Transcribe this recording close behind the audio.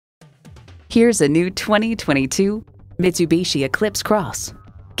Here's a new 2022 Mitsubishi Eclipse Cross.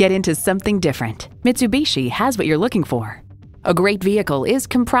 Get into something different. Mitsubishi has what you're looking for. A great vehicle is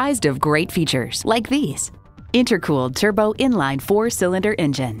comprised of great features like these: intercooled turbo inline 4-cylinder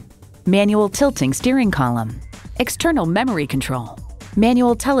engine, manual tilting steering column, external memory control,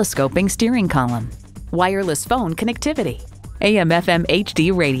 manual telescoping steering column, wireless phone connectivity, AM/FM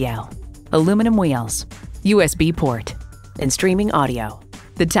HD radio, aluminum wheels, USB port, and streaming audio.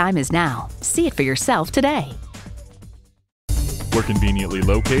 The time is now. See it for yourself today. We're conveniently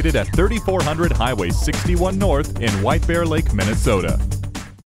located at 3400 Highway 61 North in White Bear Lake, Minnesota.